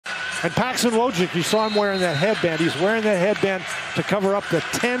And Paxton Wojcik, you saw him wearing that headband. He's wearing that headband to cover up the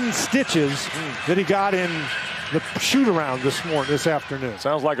 10 stitches that he got in the shoot-around this afternoon.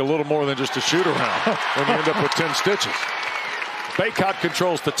 Sounds like a little more than just a shoot-around when you end up with 10 stitches. Bacot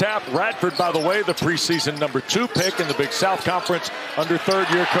controls the tap. Radford, by the way, the preseason #2 pick in the Big South Conference under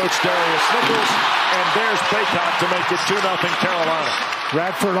third-year coach Darius Nichols. And there's Bacot to make it 2-0 Carolina.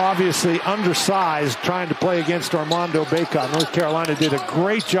 Radford obviously undersized, trying to play against Armando Bacot. North Carolina did a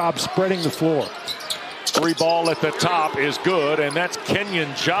great job spreading the floor. Free ball at the top is good, and that's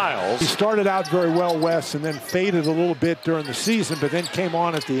Kenyon Giles. He started out very well, Wes, and then faded a little bit during the season, but then came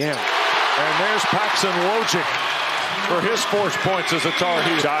on at the end. And there's Paxton Wojcik for his 4 points as a Tar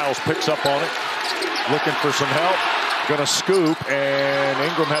Heel. Giles picks up on it, looking for some help. Gonna scoop, and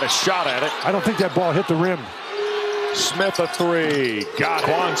Ingram had a shot at it. I don't think that ball hit the rim. Smith a 3. Got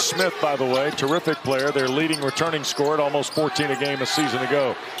Quan Smith, by the way, terrific player. Their leading returning scorer at almost 14 a game a season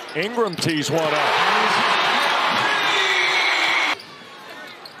ago. Ingram tees one up.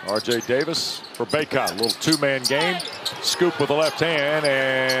 R.J. Davis for Bacot. Little 2-man game. Scoop with the left hand,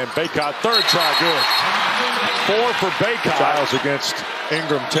 and Bacot third try good. 4 for Bacot. Giles against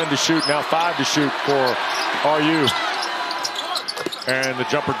Ingram, 10 to shoot, now 5 to shoot for RU. And the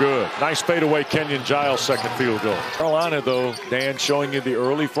jumper good. Nice fadeaway Kenyon Giles second field goal. Carolina, though, Dan, showing you the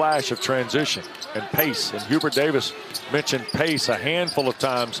early flash of transition and pace. And Hubert Davis mentioned pace a handful of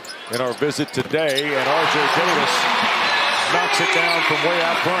times in our visit today. And R.J. Davis knocks it down from way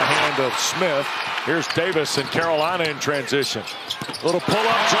out front. Hand of Smith. Here's Davis and Carolina in transition. Little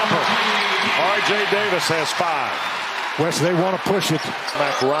pull-up jumper. R.J. Davis has 5. Wes, they want to push it.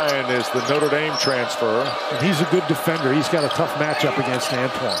 Mac Ryan is the Notre Dame transfer. And he's a good defender. He's got a tough matchup against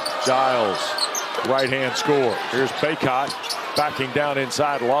Antoine. Giles, right-hand score. Here's Bacot backing down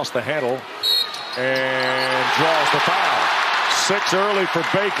inside, lost the handle, and draws the foul. 6 early for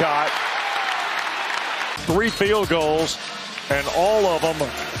Bacot. 3 field goals, and all of them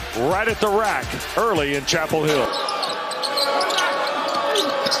right at the rack early in Chapel Hill.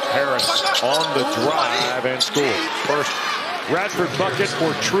 Harris on the drive and scores. First Radford bucket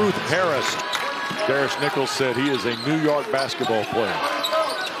for Truth Harris. Darius Nichols said he is a New York basketball player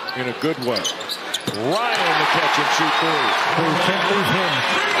in a good way. Ryan the catch and shoot 3. You can't leave him.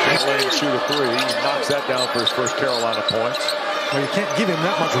 Lane shoot a 3. He knocks that down for his first Carolina points. Well, you can't give him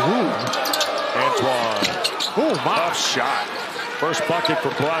that much room. Antoine. Oh, my. Tough shot. First bucket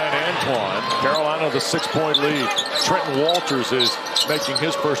for Brian Antoine. Carolina the 6-point lead. Trenton Walters is making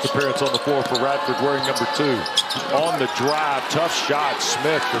his first appearance on the floor for Radford, wearing #2. On the drive, tough shot.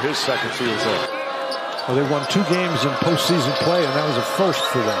 Smith for his second field goal. Well, they won 2 games in postseason play, and that was a first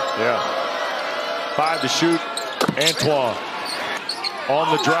for them. Yeah. 5 to shoot. Antoine.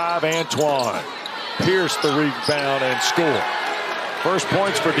 On the drive, Antoine. Pierce the rebound and score. First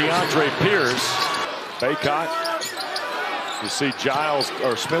points for DeAndre Pierce. Bacot. You see Giles,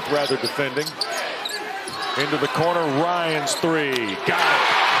 or Smith rather, defending. Into the corner, Ryan's 3. Got it.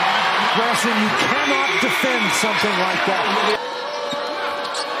 Wesson, you cannot defend something like that.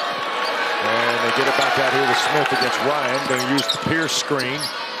 And they get it back out here to Smith against Ryan. Going to use the Pierce screen.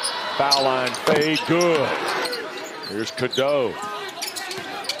 Foul line fade, good. Here's Cadeau.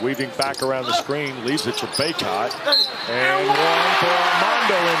 Weaving back around the screen, leaves it to Bacot. And one for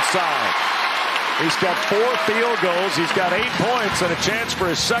Armando inside. He's got 4 field goals. He's got 8 points and a chance for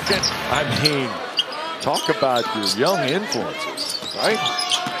his second. I mean, talk about your young influences, right?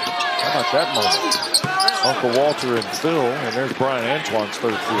 How about that moment? Uncle Walter and Phil, and there's Brian Antoine's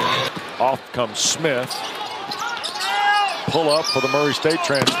third field. Off comes Smith. Pull up for the Murray State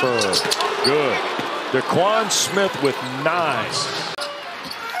transfer. Good. DeQuan Smith with 9.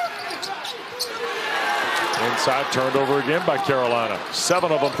 Inside, turned over again by Carolina.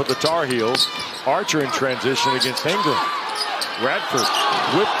 7 of them for the Tar Heels. Archer in transition against Ingram. Radford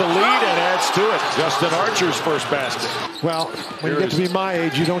with the lead and adds to it. Justin Archer's first basket. Well, when you get to be my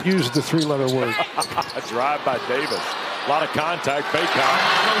age, you don't use the 3-letter word. A drive by Davis. A lot of contact. Bacot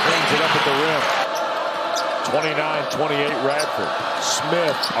brings it up at the rim. 29-28 Radford.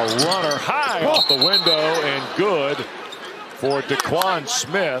 Smith, a runner high off the window and good for DeQuan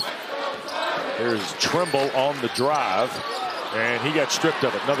Smith. Here's Trimble on the drive, and he got stripped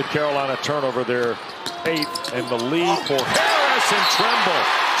of it. Another Carolina turnover there, 8th, and the lead for Harris, and Trimble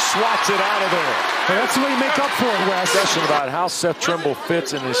swats it out of there. Well, that's the way you make up for it, Wes. Discussion about how Seth Trimble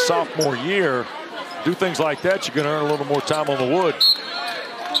fits in his sophomore year. Do things like that, you can earn a little more time on the wood.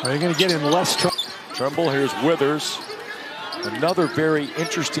 Are you going to get in less trouble? Trimble, here's Withers. Another very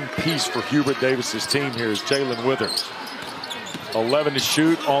interesting piece for Hubert Davis's team here is Jalen Withers. 11 to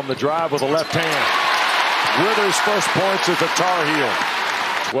shoot on the drive with a left hand. Withers' first points as a Tar Heel.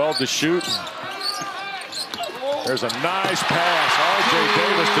 12 to shoot. There's a nice pass. R.J.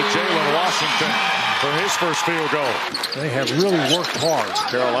 Davis to Jalen Washington for his first field goal. They have really worked hard.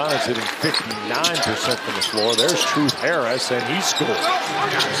 Carolina's hitting 59% from the floor. There's Truth Harris, and he scored.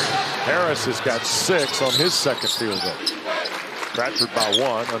 Harris has got 6 on his second field goal. Radford by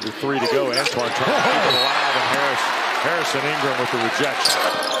 1, under 3 to go. Antoine trying to keep it alive, and Harrison Ingram with the rejection.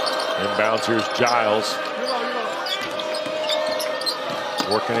 Inbounds, here's Giles.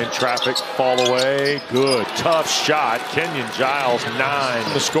 Working in traffic, fall away, good, tough shot. Kenyon Giles,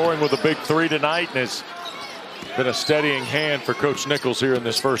 9. The scoring with a big 3 tonight, and it's been a steadying hand for Coach Nichols here in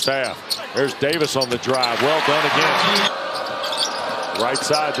this first half. There's Davis on the drive, well done again. Right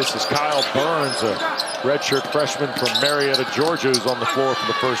side, this is Kyle Burns, a redshirt freshman from Marietta, Georgia, who's on the floor for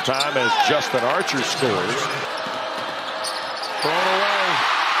the first time as Justin Archer scores. Thrown away,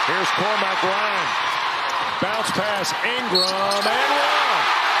 here's Cormac Ryan. Bounce pass, Ingram, and one.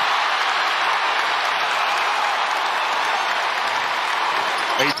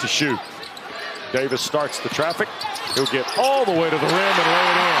 8 to shoot. Davis starts the traffic. He'll get all the way to the rim and lay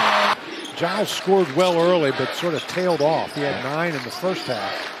it in. Giles scored well early, but sort of tailed off. He had 9 in the first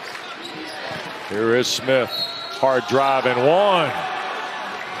half. Here is Smith. Hard drive and 1.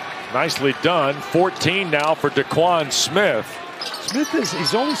 Nicely done. 14 now for DeQuan Smith.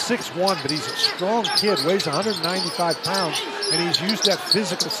 He's only 6'1", but he's a strong kid, weighs 195 pounds, and he's used that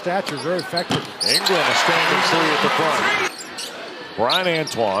physical stature very effectively. Ingram a standing 3 at the front. Brian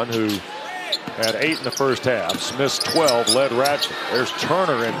Antoine, who had 8 in the first half. Smith's 12, led Radford. There's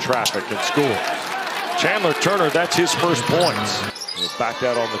Turner in traffic and scores. Chandler Turner, that's his first points. He'll back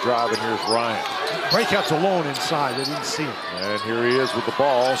out on the drive, and here's Ryan. Breakout's alone inside. They didn't see him. And here he is with the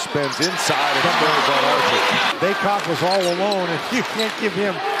ball. Spins inside and scores on Archer. Bacot was all alone, and you can't give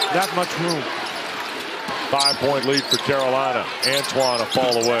him that much room. 5-point lead for Carolina. Antoine a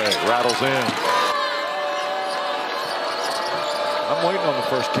fall away. Rattles in. I'm waiting on the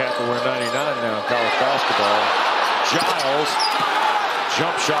first cat to wear 99 now in college basketball. Giles.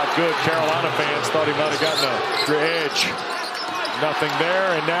 Jump shot good. Carolina fans thought he might have gotten a edge. Nothing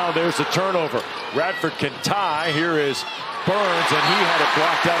there, and now there's a turnover. Radford can tie. Here is Burns, and he had it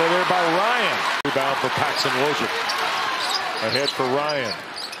blocked out of there by Ryan. Rebound for Paxson Wojcik. Ahead for Ryan.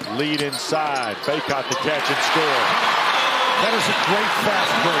 Lead inside. Bacot to catch and score. That is a great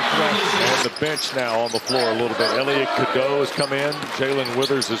fast break. Right? And the bench now on the floor a little bit. Elliot Cadeau has come in. Jalen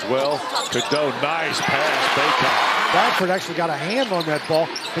Withers as well. Cadeau, nice pass. Bacot. Radford actually got a hand on that ball,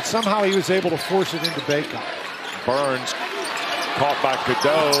 but somehow he was able to force it into Bacot. Burns. Caught by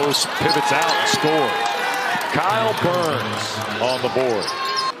Cadeau, pivots out and scores. Kyle Burns on the board.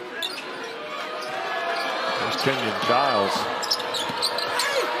 There's Kenyon Giles.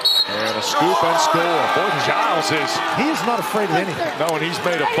 And a scoop and score. Boy, Giles is... He is not afraid of anything. No, and he's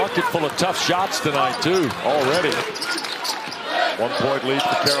made a bucket full of tough shots tonight, too, already. 1-point lead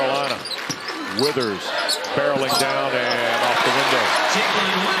for Carolina. Withers barreling down and off the window.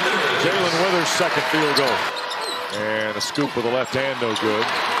 Jalen Withers' second field goal. And a scoop with the left hand, no good.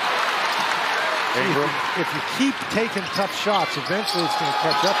 Ingram. If you keep taking tough shots, eventually it's going to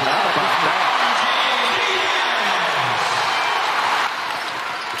catch up. How about that?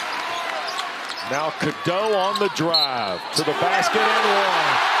 Now Cadeau on the drive to the basket and 1.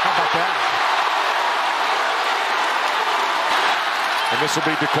 How about that? And this will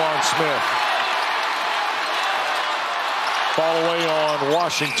be DeQuan Smith. Fall away on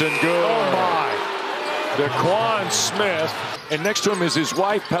Washington, good. Oh my. DeQuan Smith, and next to him is his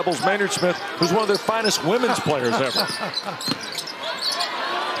wife, Pebbles Maynard Smith, who's one of their finest women's players ever.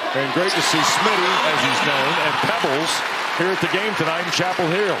 And great to see Smitty, as he's known, and Pebbles here at the game tonight in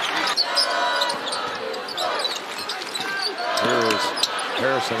Chapel Hill. Here is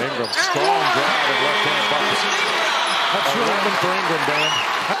Harrison Ingram, strong drive and left-hand bucket. That's really good for Ingram, Dan.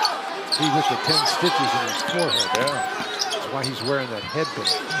 He with the 10 stitches in his forehead. Yeah. That's why he's wearing that headband.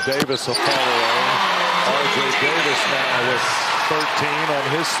 Davis will fall away. R.J. Davis now with 13 on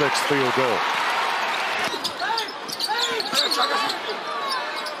his 6th field goal.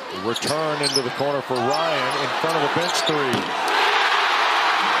 Return into the corner for Ryan in front of the bench 3.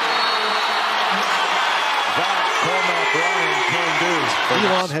 That Cormac Ryan can do.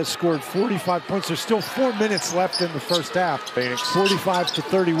 Elon has scored 45 points. There's still 4 minutes left in the first half. Phoenix 45 to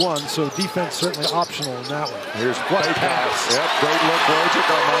 31, so defense certainly optional in that one. Here's Bacot. Yep, great look, Wojcik.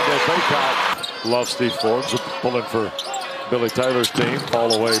 Armando Bacot. Love Steve Forbes pulling for Billy Taylor's team.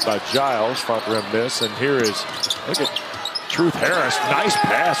 Fall away by Giles. Front rim miss. And here is, look at Truth Harris. Nice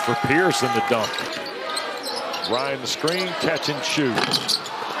pass for Pierce in the dunk. Ryan the screen, catch and shoot.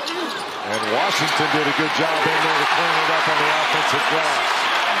 And Washington did a good job in there to clean it up on the offensive glass.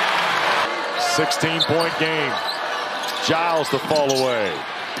 16-point game. Giles the fall away.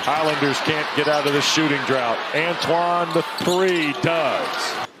 Highlanders can't get out of the shooting drought. Antoine the three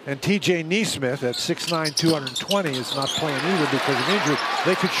does. And TJ Neesmith at 6'9", 220 is not playing either because of injury.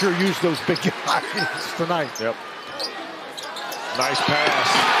 They could sure use those big guys tonight. Yep. Nice pass.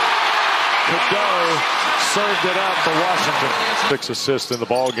 Cadeau served it up for Washington. 6 assists in the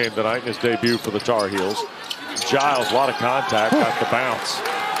ball game tonight in his debut for the Tar Heels. Giles, a lot of contact, got the bounce.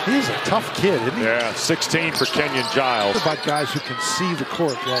 He's a tough kid, isn't he? Yeah, 16 for Kenyon Giles. What about guys who can see the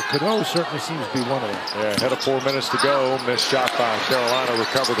court? Well, Cadeau certainly seems to be one of them. Yeah, ahead of 4 minutes to go. Missed shot by Carolina,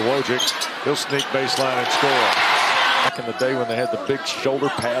 recovered the Wojcik. He'll sneak baseline and score. Back in the day when they had the big shoulder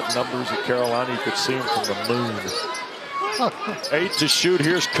pad numbers at Carolina, you could see them from the moon. 8 to shoot.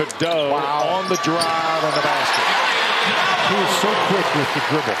 Here's Cadeau on the drive on the basket. He is so quick with the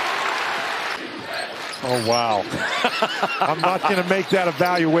dribble. Oh, wow. I'm not going to make that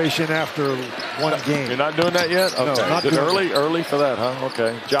evaluation after one game. You're not doing that yet? Okay. No, not Did doing early for that, huh?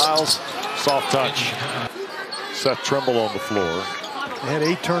 Okay. Giles, soft touch. Seth Trimble on the floor. They had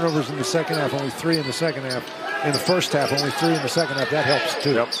 8 turnovers in the second half, only 3 in the second half. In the first half, only 3 in the second half. That helps,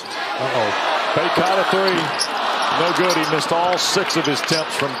 too. Yep. Uh-oh. Bacot a 3. No good. He missed all 6 of his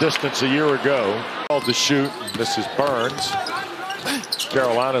attempts from distance a year ago. Called to shoot. Misses Burns.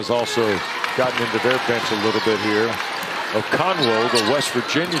 Carolina's also gotten into their bench a little bit here. O'Conroe, the West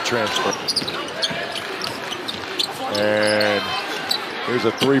Virginia transfer. And here's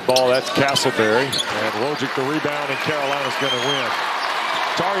a 3 ball. That's Castleberry. And Wojcik the rebound, and Carolina's going to win.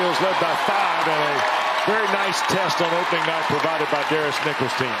 Tar Heels led by 5 and a very nice test on opening night provided by Darius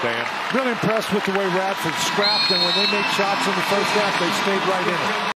Nichols' team, Dan. Really impressed with the way Radford scrapped, and when they made shots in the first half, they stayed right in it.